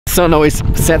Sun always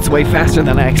sets way faster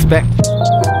than I expect.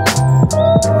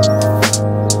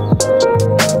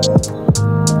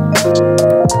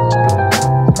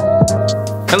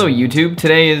 Hello YouTube,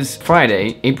 today is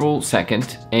Friday, April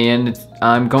 2nd, and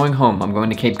I'm going home. I'm going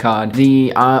to Cape Cod.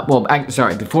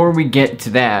 Sorry, before we get to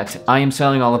that, I am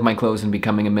selling all of my clothes and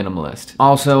becoming a minimalist.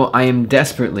 Also, I am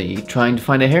desperately trying to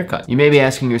find a haircut. You may be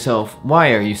asking yourself,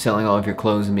 why are you selling all of your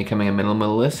clothes and becoming a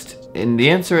minimalist? And the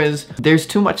answer is, there's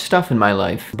too much stuff in my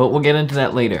life, but we'll get into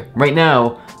that later. Right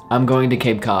now, I'm going to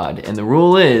Cape Cod, and the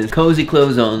rule is cozy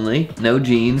clothes only, no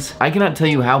jeans. I cannot tell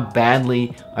you how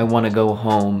badly I want to go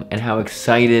home and how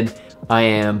excited I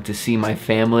am to see my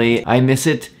family. I miss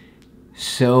it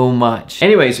so much.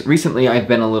 Anyways, recently I've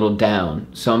been a little down,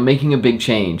 so I'm making a big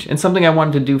change, and something I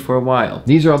wanted to do for a while.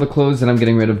 These are all the clothes that I'm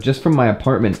getting rid of just from my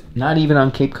apartment. Not even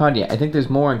on Cape Cod yet. I think there's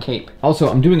more on Cape. Also,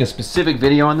 I'm doing a specific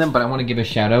video on them, but I want to give a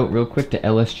shout out real quick to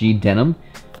LSG Denim.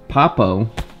 Papo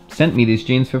sent me these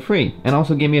jeans for free and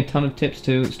also gave me a ton of tips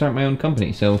to start my own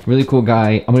company. So really cool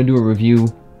guy. I'm gonna do a review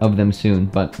of them soon,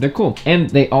 but they're cool. And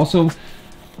they also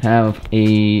have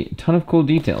a ton of cool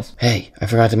details. Hey, I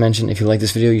forgot to mention, if you like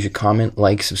this video, you should comment,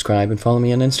 like, subscribe, and follow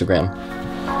me on Instagram.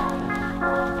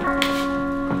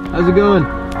 How's it going?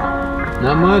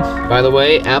 Not much. By the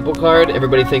way, Apple Card,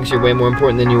 everybody thinks you're way more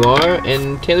important than you are,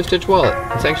 and Taylor Stitch wallet.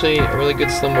 It's actually a really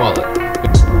good slim wallet.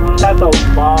 That's a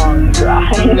long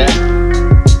drive. Yeah.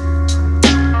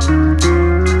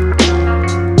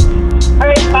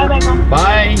 Alright, bye, Michael.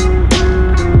 Bye.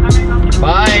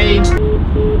 Bye.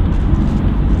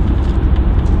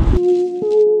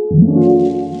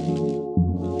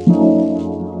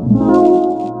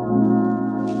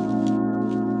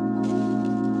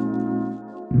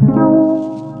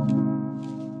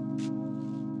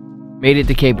 Made it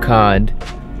to Cape Cod.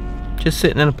 Just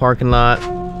sitting in a parking lot,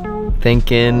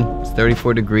 thinking. It's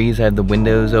 34 degrees. I have the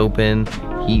windows open,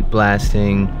 heat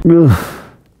blasting. Ugh.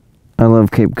 I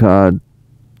love Cape Cod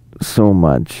so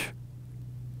much.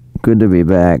 Good to be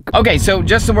back. Okay, so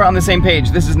just so we're on the same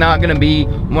page, this is not gonna be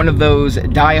one of those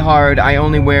die-hard, I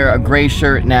only wear a gray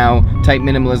shirt now type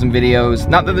minimalism videos.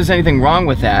 Not that there's anything wrong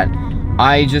with that.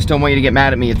 I just don't want you to get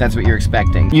mad at me if that's what you're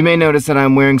expecting. You may notice that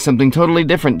I'm wearing something totally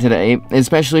different today,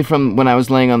 especially from when I was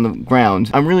laying on the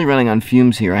ground. I'm really running on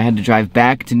fumes here. I had to drive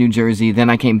back to New Jersey, then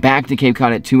I came back to Cape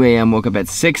Cod at 2 a.m., woke up at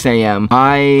 6 a.m.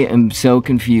 I am so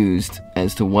confused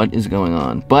as to what is going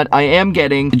on. But I am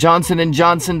getting the Johnson &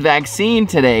 Johnson vaccine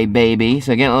today, baby.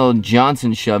 So I get a little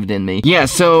Johnson shoved in me. Yeah,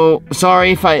 so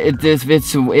sorry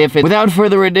if without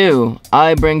further ado,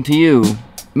 I bring to you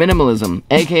minimalism,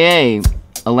 AKA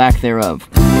a lack thereof.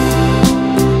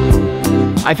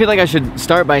 I feel like I should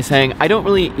start by saying I don't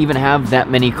really even have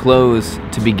that many clothes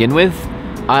to begin with.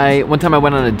 One time I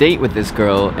went on a date with this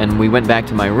girl and we went back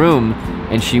to my room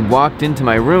and she walked into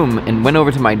my room and went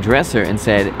over to my dresser and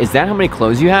said, "Is that how many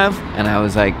clothes you have?" And I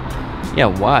was like, "Yeah,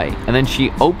 why?" And then she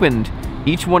opened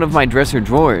each one of my dresser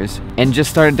drawers and just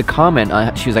started to comment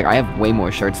on, she was like, "I have way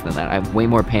more shirts than that. I have way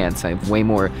more pants. I have way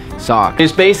more socks."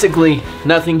 There's basically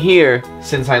nothing here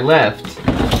since I left.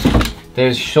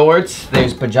 There's shorts,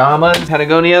 there's pajamas,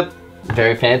 Patagonia,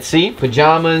 very fancy.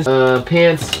 Pajamas,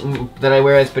 pants that I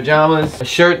wear as pajamas, a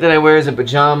shirt that I wear as a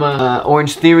pajama,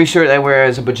 Orange Theory shirt that I wear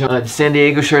as a pajama, the San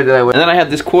Diego shirt that I wear. And then I have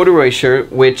this corduroy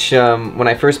shirt, which when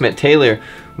I first met Taylor,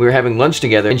 we were having lunch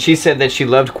together, and she said that she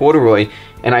loved corduroy,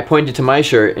 and I pointed to my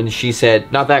shirt, and she said,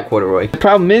 "Not that corduroy." The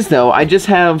problem is, though, I just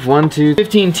have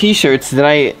 15 t-shirts that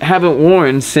I haven't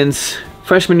worn since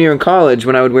freshman year in college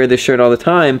when I would wear this shirt all the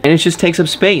time, and it just takes up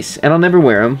space, and I'll never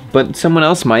wear them, but someone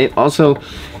else might. Also,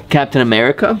 Captain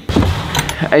America.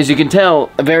 As you can tell,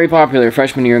 very popular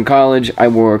freshman year in college. I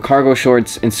wore cargo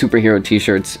shorts and superhero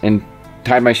t-shirts and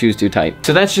tied my shoes too tight.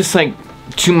 So that's just like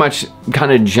too much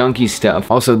kind of junky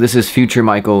stuff. Also, this is future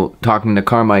Michael talking to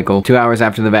Carmichael. 2 hours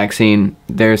after the vaccine,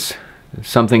 there's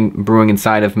something brewing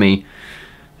inside of me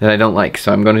that I don't like.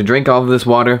 So I'm going to drink all of this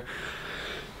water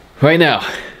right now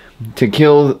to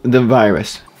kill the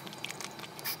virus.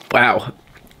 Wow.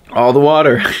 All the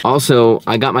water. Also,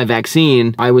 I got my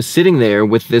vaccine. I was sitting there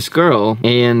with this girl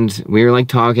and we were like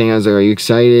talking. I was like, "Are you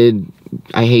excited?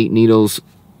 I hate needles.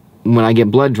 When I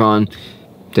get blood drawn,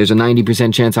 there's a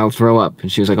 90% chance I'll throw up." And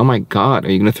she was like, "Oh my God,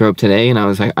 are you gonna throw up today?" And I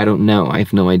was like, "I don't know, I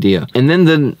have no idea." And then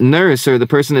the nurse, or the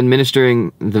person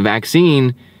administering the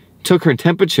vaccine, took her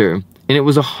temperature and it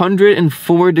was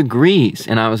 104 degrees.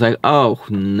 And I was like, "Oh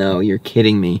no, you're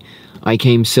kidding me. I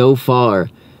came so far."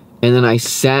 And then I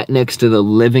sat next to the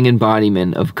living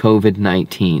embodiment of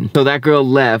COVID-19. So that girl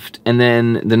left, and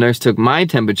then the nurse took my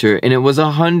temperature, and it was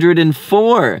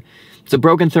 104. It's a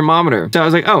broken thermometer. So I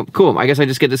was like, oh, cool. I guess I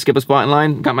just get to skip a spot in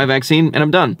line, got my vaccine, and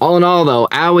I'm done. All in all though,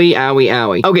 owie, owie,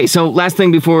 owie. Okay, so last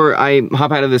thing before I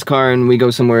hop out of this car and we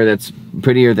go somewhere that's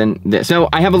prettier than this. So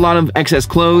I have a lot of excess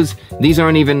clothes. These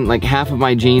aren't even like half of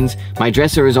my jeans. My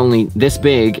dresser is only this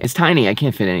big. It's tiny, I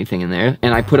can't fit anything in there.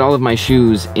 And I put all of my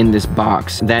shoes in this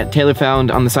box that Taylor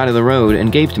found on the side of the road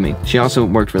and gave to me. She also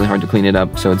worked really hard to clean it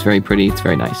up, so it's very pretty, it's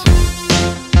very nice.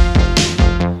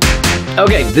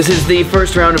 Okay, this is the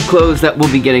first round of clothes that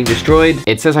will be getting destroyed.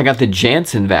 It says I got the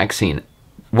Janssen vaccine.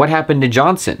 What happened to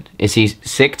Johnson? Is he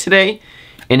sick today?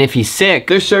 And if he's sick,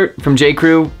 this shirt from J.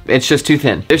 Crew, it's just too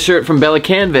thin. This shirt from Bella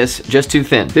Canvas, just too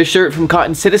thin. This shirt from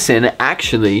Cotton Citizen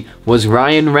actually was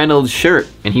Ryan Reynolds' shirt,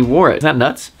 and he wore it. Is that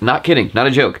nuts? Not kidding, not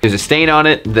a joke. There's a stain on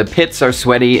it, the pits are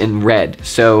sweaty and red.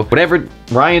 So whatever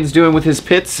Ryan's doing with his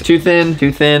pits, too thin,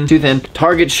 too thin, too thin.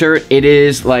 Target shirt, it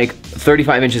is like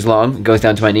 35 inches long, it goes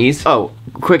down to my knees. Oh,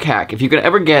 quick hack, if you could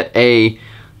ever get a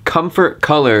comfort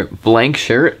color blank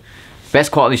shirt,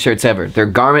 best quality shirts ever. They're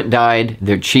garment dyed,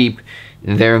 they're cheap,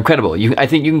 they're incredible. I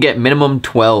think you can get minimum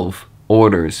 12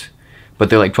 orders, but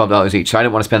they're like $12 each, so I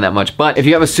didn't want to spend that much. But if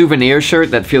you have a souvenir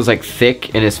shirt that feels like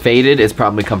thick and is faded, it's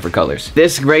probably Comfort Colors.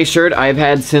 This gray shirt I've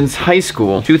had since high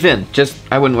school. Too thin, just,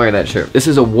 I wouldn't wear that shirt. This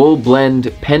is a wool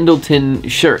blend Pendleton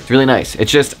shirt. It's really nice.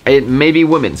 It's just, it may be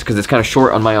women's because it's kind of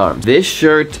short on my arms. This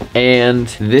shirt and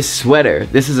this sweater.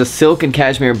 This is a silk and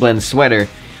cashmere blend sweater.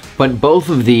 But both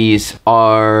of these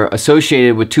are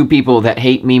associated with two people that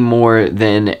hate me more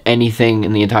than anything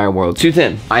in the entire world. Too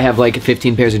thin. I have like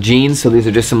 15 pairs of jeans, so these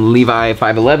are just some Levi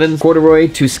 511s. Corduroy,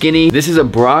 too skinny. This is a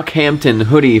Brockhampton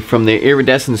hoodie from the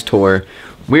Iridescence tour.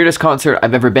 Weirdest concert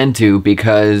I've ever been to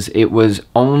because it was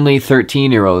only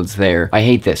 13-year-olds there. I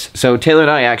hate this. So Taylor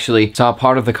and I actually saw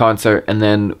part of the concert and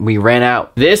then we ran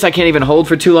out. This I can't even hold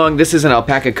for too long. This is an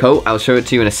alpaca coat. I'll show it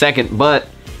to you in a second, but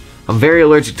I'm very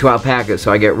allergic to alpaca,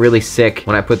 so I get really sick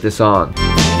when I put this on.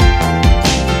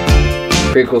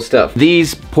 Pretty cool stuff.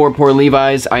 These poor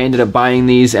Levi's, I ended up buying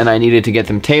these and I needed to get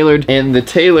them tailored, and the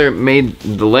tailor made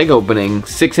the leg opening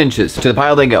 6 inches. To the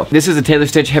pile they go. This is a Taylor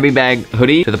Stitch heavy bag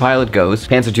hoodie. To the pile it goes.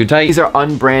 Pants are too tight. These are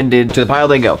unbranded. To the pile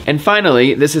they go. And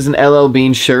finally, this is an LL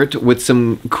Bean shirt with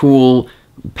some cool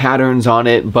patterns on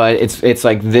it, but it's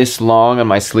like this long on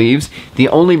my sleeves. The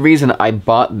only reason I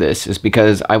bought this is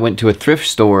because I went to a thrift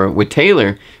store with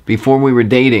Taylor before we were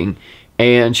dating,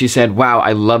 and she said, wow,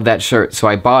 I love that shirt, so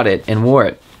I bought it and wore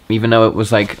it. Even though it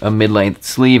was like a mid-length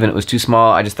sleeve and it was too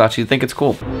small, I just thought she'd think it's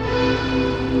cool.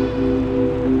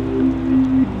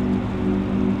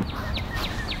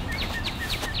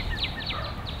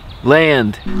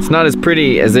 Land. It's not as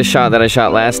pretty as this shot that I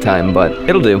shot last time, but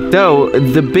it'll do. Though,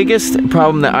 the biggest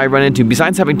problem that I run into,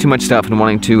 besides having too much stuff and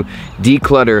wanting to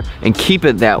declutter and keep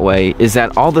it that way, is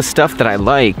that all the stuff that I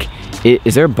like,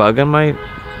 is there a bug on my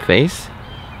face?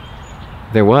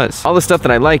 There was. All the stuff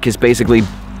that I like is basically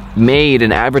made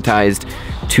and advertised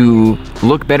to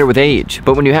look better with age.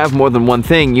 But when you have more than one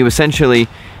thing, you essentially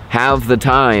have the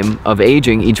time of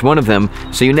aging each one of them,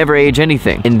 so you never age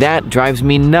anything. And that drives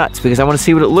me nuts because I want to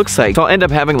see what it looks like. So I'll end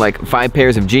up having like 5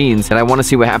 pairs of jeans and I want to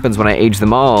see what happens when I age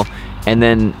them all, and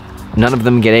then none of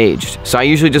them get aged. So I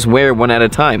usually just wear one at a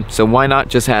time. So why not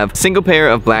just have a single pair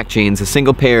of black jeans, a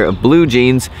single pair of blue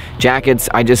jeans, jackets.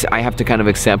 I have to kind of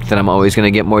accept that I'm always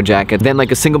gonna get more jackets. Then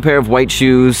like a single pair of white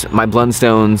shoes, my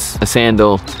Blundstones, a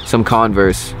sandal, some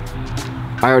Converse.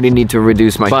 I already need to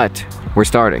reduce my, but we're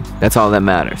starting. That's all that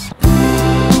matters.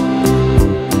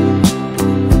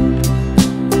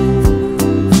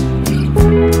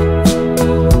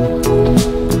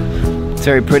 It's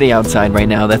very pretty outside right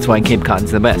now, that's why Cape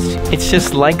Cod's the best. It's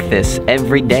just like this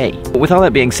every day. With all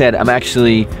that being said, I'm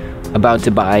actually about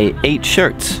to buy 8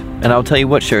 shirts, and I'll tell you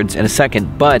what shirts in a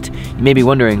second, but you may be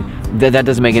wondering, that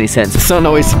doesn't make any sense. The sun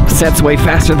always sets way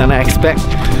faster than I expect,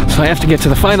 so I have to get to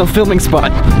the final filming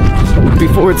spot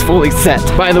before it's fully set.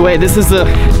 By the way, this is the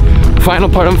final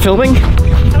part I'm filming.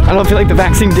 I don't feel like the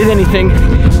vaccine did anything.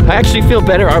 I actually feel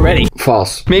better already.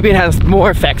 False. Maybe it has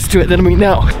more effects to it than we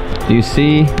know. Do you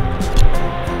see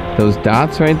those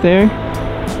dots right there?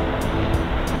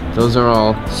 Those are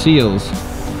all seals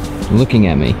looking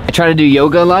at me. I try to do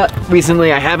yoga a lot.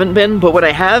 Recently I haven't been, but what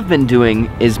I have been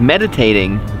doing is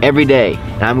meditating every day.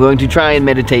 And I'm going to try and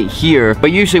meditate here,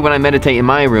 but usually when I meditate in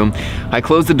my room, I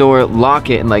close the door, lock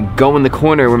it, and like go in the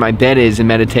corner where my bed is and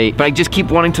meditate. But I just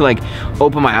keep wanting to like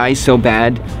open my eyes so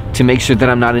bad to make sure that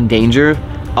I'm not in danger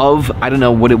of, I don't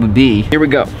know what it would be. Here we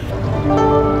go.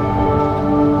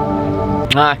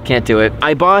 Can't do it.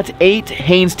 I bought 8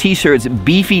 Hanes t-shirts,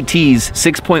 beefy tees,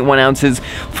 6.1 ounces,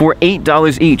 for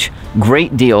 $8 each.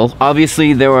 Great deal.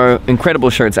 Obviously, there are incredible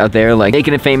shirts out there, like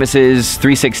Naked and Famous's,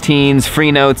 316s,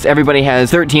 Free Notes. Everybody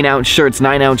has 13-ounce shirts,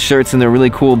 9-ounce shirts, and they're really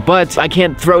cool, but I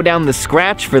can't throw down the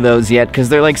scratch for those yet, because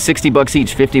they're like 60 bucks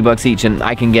each, 50 bucks each, and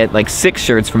I can get like 6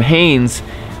 shirts from Hanes.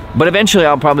 But eventually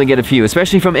I'll probably get a few,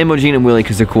 especially from Imogen and Willie,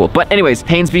 because they're cool. But anyways,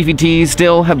 Hanes beefy tees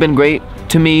still have been great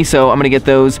to me, so I'm gonna get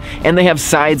those. And they have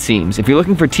side seams. If you're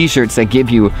looking for t-shirts that give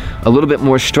you a little bit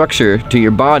more structure to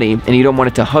your body, and you don't want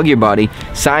it to hug your body,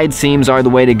 side seams are the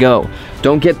way to go.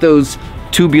 Don't get those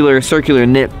tubular, circular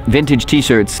knit vintage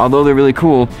t-shirts. Although they're really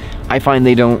cool, I find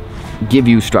they don't give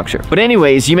you structure. But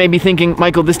anyways, you may be thinking,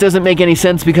 Michael, this doesn't make any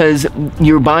sense because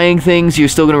you're buying things, you're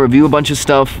still gonna review a bunch of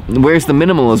stuff. Where's the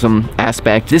minimalism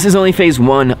aspect? This is only phase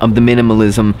 1 of the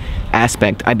minimalism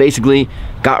aspect. I basically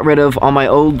got rid of all my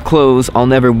old clothes I'll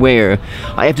never wear.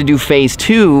 I have to do phase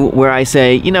 2 where I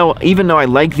say, you know, even though I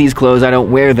like these clothes, I don't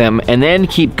wear them, and then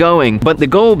keep going. But the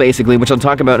goal basically, which I'll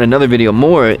talk about in another video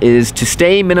more, is to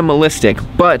stay minimalistic,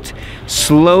 but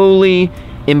slowly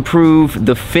improve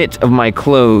the fit of my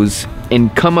clothes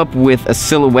and come up with a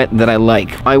silhouette that I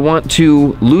like. I want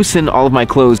to loosen all of my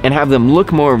clothes and have them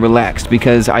look more relaxed,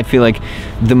 because I feel like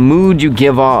the mood you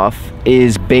give off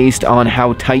is based on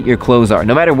how tight your clothes are,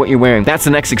 no matter what you're wearing. That's the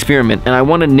next experiment, and I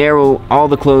want to narrow all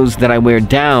the clothes that I wear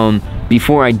down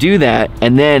before I do that,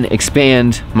 and then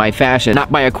expand my fashion.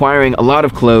 Not by acquiring a lot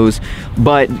of clothes,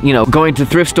 but, you know, going to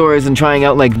thrift stores and trying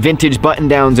out like vintage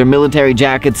button-downs or military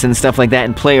jackets and stuff like that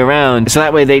and play around. So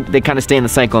that way they kind of stay in the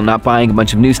cycle. I'm not buying a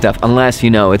bunch of new stuff, unless, you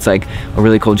know, it's like a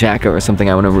really cool jacket or something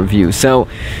I want to review. So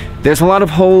there's a lot of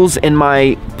holes in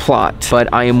my plot,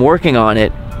 but I am working on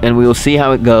it, and we will see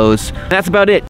how it goes. That's about it.